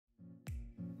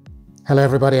Hello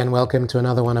everybody and welcome to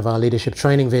another one of our leadership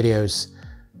training videos.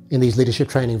 In these leadership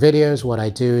training videos, what I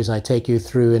do is I take you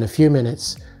through in a few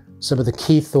minutes some of the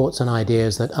key thoughts and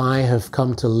ideas that I have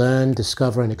come to learn,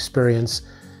 discover and experience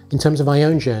in terms of my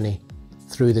own journey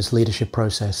through this leadership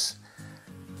process.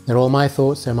 They're all my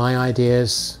thoughts, they're my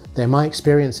ideas, they're my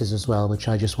experiences as well, which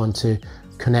I just want to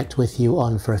connect with you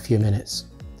on for a few minutes.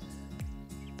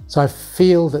 So I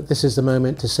feel that this is the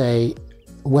moment to say,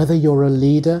 whether you're a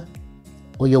leader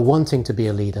or you're wanting to be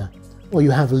a leader, or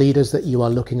you have leaders that you are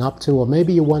looking up to, or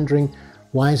maybe you're wondering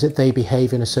why is it they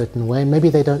behave in a certain way, and maybe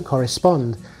they don't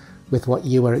correspond with what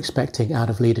you were expecting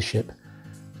out of leadership.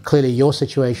 Clearly your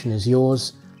situation is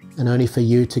yours and only for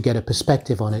you to get a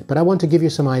perspective on it. But I want to give you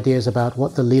some ideas about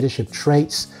what the leadership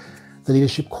traits, the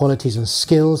leadership qualities and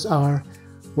skills are,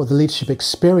 what the leadership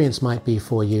experience might be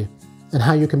for you, and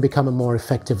how you can become a more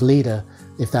effective leader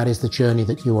if that is the journey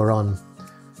that you are on.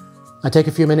 I take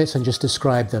a few minutes and just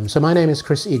describe them. So my name is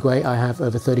Chris Igwe. I have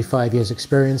over 35 years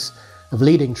experience of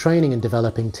leading, training and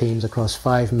developing teams across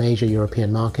 5 major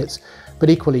European markets, but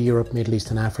equally Europe, Middle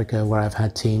East and Africa, where I've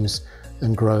had teams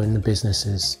and grown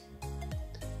businesses.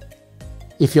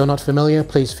 If you're not familiar,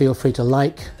 please feel free to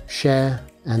like, share,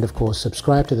 and of course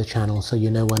subscribe to the channel so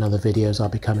you know when other videos are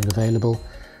becoming available.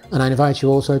 And I invite you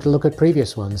also to look at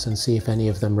previous ones and see if any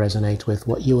of them resonate with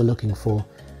what you are looking for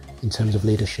in terms of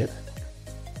leadership.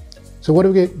 So what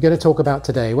are we going to talk about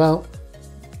today? Well,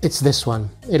 it's this one.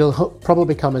 It'll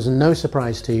probably come as no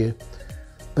surprise to you,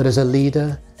 but as a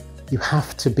leader, you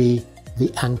have to be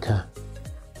the anchor.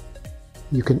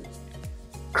 You can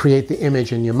create the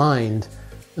image in your mind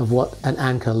of what an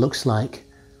anchor looks like.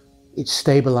 It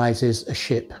stabilizes a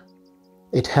ship.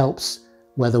 It helps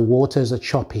where the waters are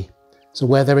choppy. So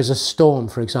where there is a storm,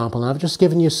 for example, and I've just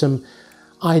given you some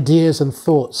ideas and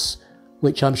thoughts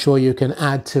which I'm sure you can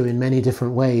add to in many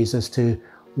different ways as to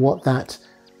what that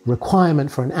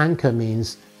requirement for an anchor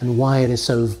means and why it is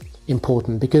so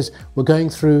important, because we're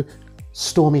going through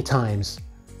stormy times.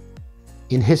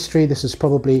 In history, this is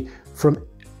probably from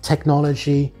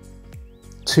technology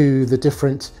to the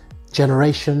different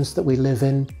generations that we live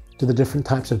in, to the different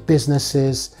types of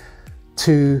businesses,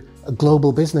 to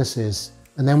global businesses.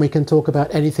 And then we can talk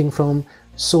about anything from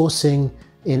sourcing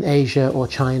in Asia or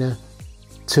China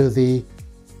to the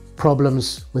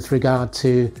problems with regard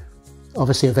to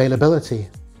obviously availability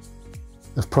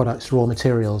of products, raw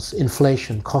materials,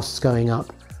 inflation, costs going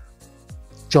up,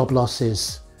 job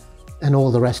losses, and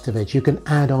all the rest of it. You can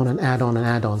add on and add on and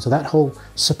add on. So that whole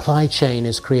supply chain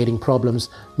is creating problems,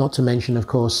 not to mention, of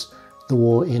course, the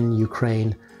war in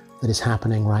Ukraine that is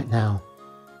happening right now.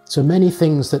 So many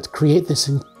things that create this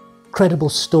incredible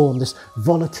storm, this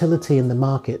volatility in the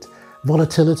market,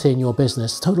 volatility in your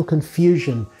business, total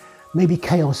confusion, maybe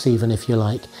chaos even if you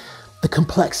like, the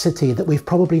complexity that we've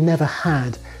probably never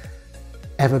had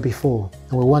ever before,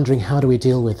 and we're wondering how do we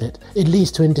deal with it. It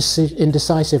leads to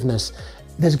indecisiveness.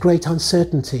 There's great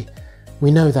uncertainty. We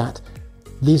know that.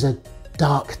 These are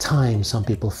dark times, some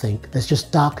people think. There's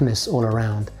just darkness all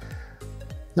around.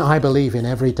 Now I believe in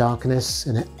every darkness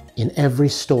and in every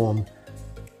storm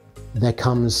there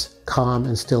comes calm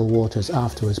and still waters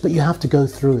afterwards, but you have to go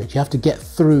through it. You have to get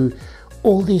through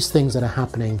all these things that are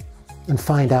happening and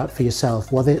find out for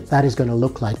yourself what that is going to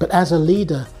look like. But as a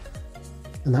leader,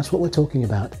 and that's what we're talking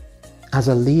about, as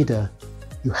a leader,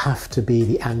 you have to be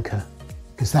the anchor,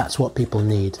 because that's what people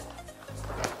need.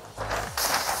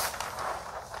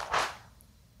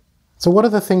 So what are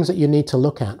the things that you need to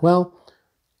look at? Well,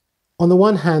 on the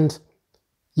one hand,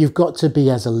 you've got to be,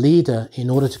 as a leader, in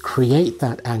order to create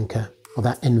that anchor or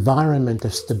that environment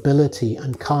of stability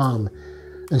and calm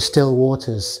and still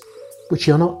waters, which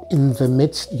you're in the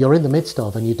midst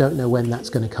of, and you don't know when that's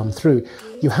going to come through.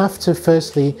 You have to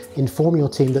firstly inform your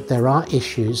team that there are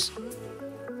issues,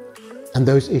 and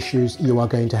those issues you are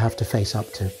going to have to face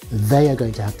up to. They are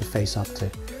going to have to face up to.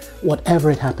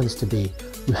 Whatever it happens to be,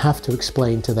 you have to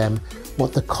explain to them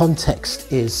what the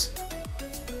context is.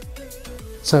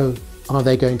 So, are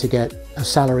they going to get a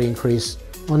salary increase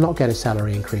or not get a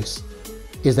salary increase?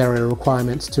 Is there a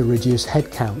requirement to reduce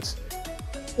headcount?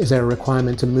 Is there a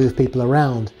requirement to move people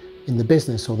around in the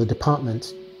business or the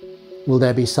department? Will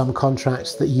there be some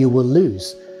contracts that you will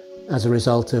lose as a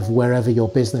result of wherever your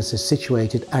business is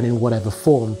situated and in whatever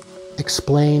form?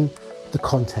 Explain the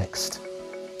context.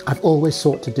 I've always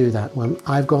sought to do that. When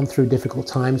I've gone through difficult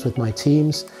times with my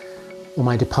teams or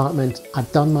my department,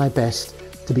 I've done my best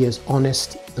to be as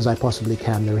honest as I possibly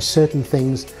can. There are certain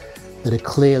things that are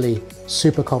clearly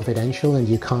super confidential and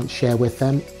you can't share with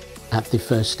them at the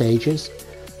first stages.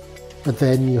 But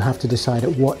then you have to decide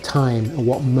at what time, at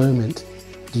what moment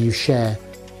do you share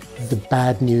the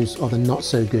bad news or the not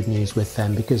so good news with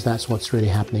them, because that's what's really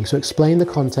happening. So explain the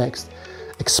context,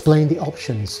 explain the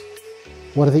options.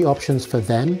 What are the options for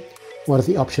them? What are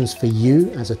the options for you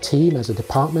as a team, as a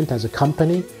department, as a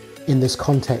company in this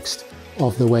context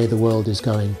of the way the world is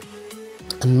going?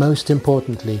 And most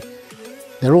importantly,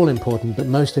 they're all important, but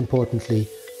most importantly,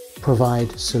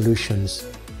 provide solutions.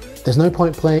 There's no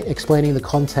point explaining the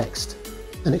context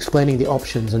and explaining the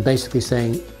options and basically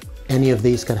saying any of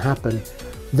these can happen.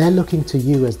 They're looking to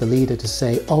you as the leader to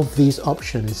say, of these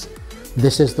options,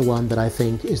 this is the one that I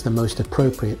think is the most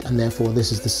appropriate, and therefore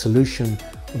this is the solution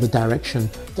or the direction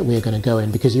that we are going to go in,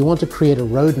 because you want to create a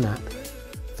roadmap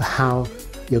for how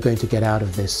you're going to get out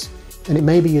of this. And it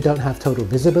may be you don't have total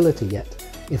visibility yet.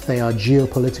 If they are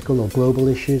geopolitical or global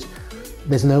issues,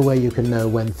 there's no way you can know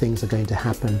when things are going to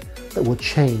happen that will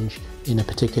change in a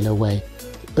particular way.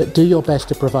 But do your best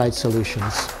to provide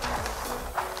solutions.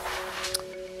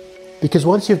 Because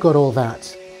once you've got all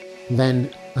that,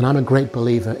 then, and I'm a great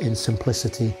believer in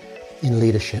simplicity in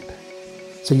leadership.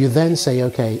 So you then say,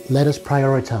 okay, let us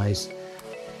prioritize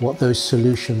what those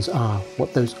solutions are,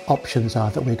 what those options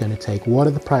are that we're going to take. What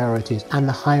are the priorities and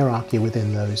the hierarchy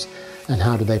within those, and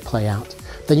how do they play out?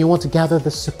 Then you want to gather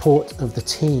the support of the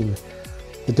team,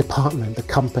 the department, the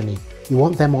company. You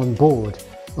want them on board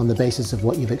on the basis of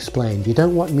what you've explained. You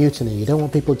don't want mutiny. You don't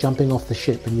want people jumping off the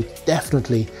ship, and you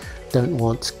definitely don't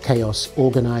want chaos,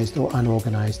 organized or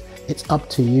unorganized. It's up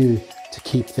to you to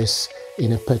keep this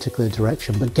in a particular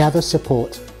direction, but gather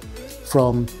support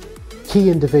from key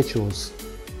individuals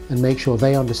and make sure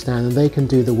they understand and they can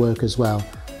do the work as well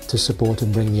to support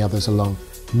and bring the others along.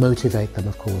 Motivate them,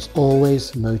 of course.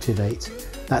 Always motivate.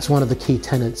 That's one of the key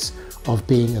tenets of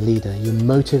being a leader. You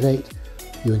motivate,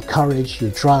 you encourage, you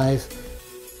drive,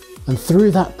 and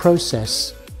through that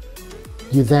process,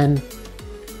 you then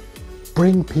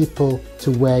bring people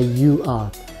to where you are.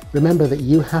 Remember that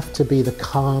you have to be the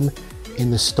calm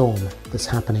in the storm that's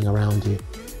happening around you.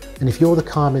 And if you're the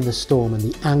calm in the storm and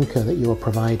the anchor that you're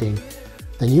providing,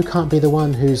 then you can't be the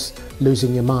one who's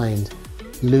losing your mind,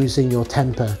 losing your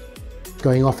temper,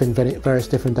 going off in various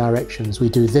different directions. We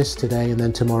do this today and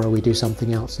then tomorrow we do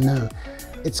something else. No,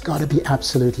 it's got to be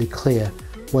absolutely clear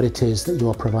what it is that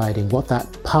you're providing, what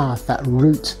that path, that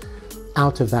route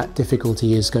out of that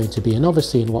difficulty is going to be, and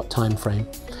obviously in what time frame.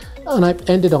 And I've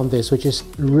ended on this, which is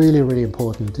really, really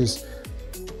important, is,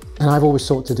 and I've always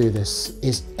sought to do this,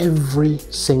 is every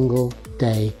single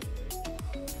day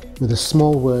with a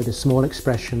small word, a small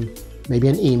expression, maybe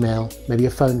an email, maybe a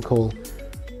phone call,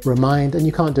 remind, and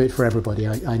you can't do it for everybody,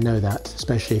 I know that,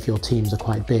 especially if your teams are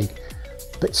quite big,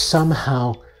 but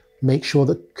somehow make sure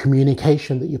that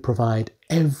communication that you provide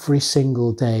every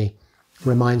single day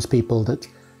reminds people that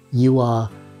you are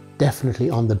definitely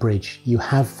on the bridge. You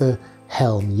have the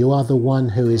helm. You are the one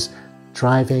who is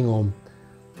driving or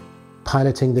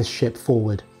piloting this ship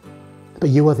forward. But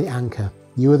you are the anchor.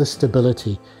 You are the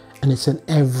stability. And it's an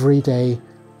everyday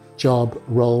job,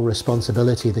 role,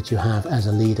 responsibility that you have as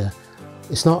a leader.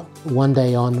 It's not one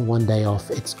day on, one day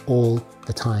off. It's all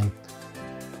the time.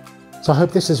 So I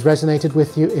hope this has resonated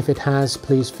with you. If it has,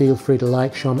 please feel free to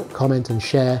like, comment and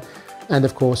share. And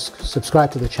of course,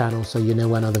 subscribe to the channel so you know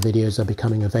when other videos are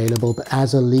becoming available. But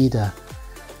as a leader,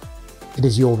 it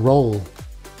is your role,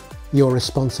 your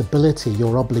responsibility,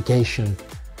 your obligation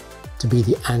to be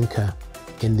the anchor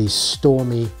in these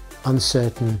stormy,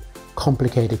 uncertain,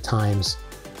 complicated times,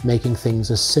 making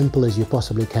things as simple as you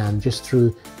possibly can just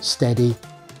through steady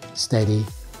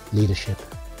leadership.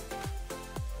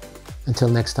 Until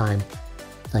next time,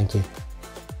 thank you.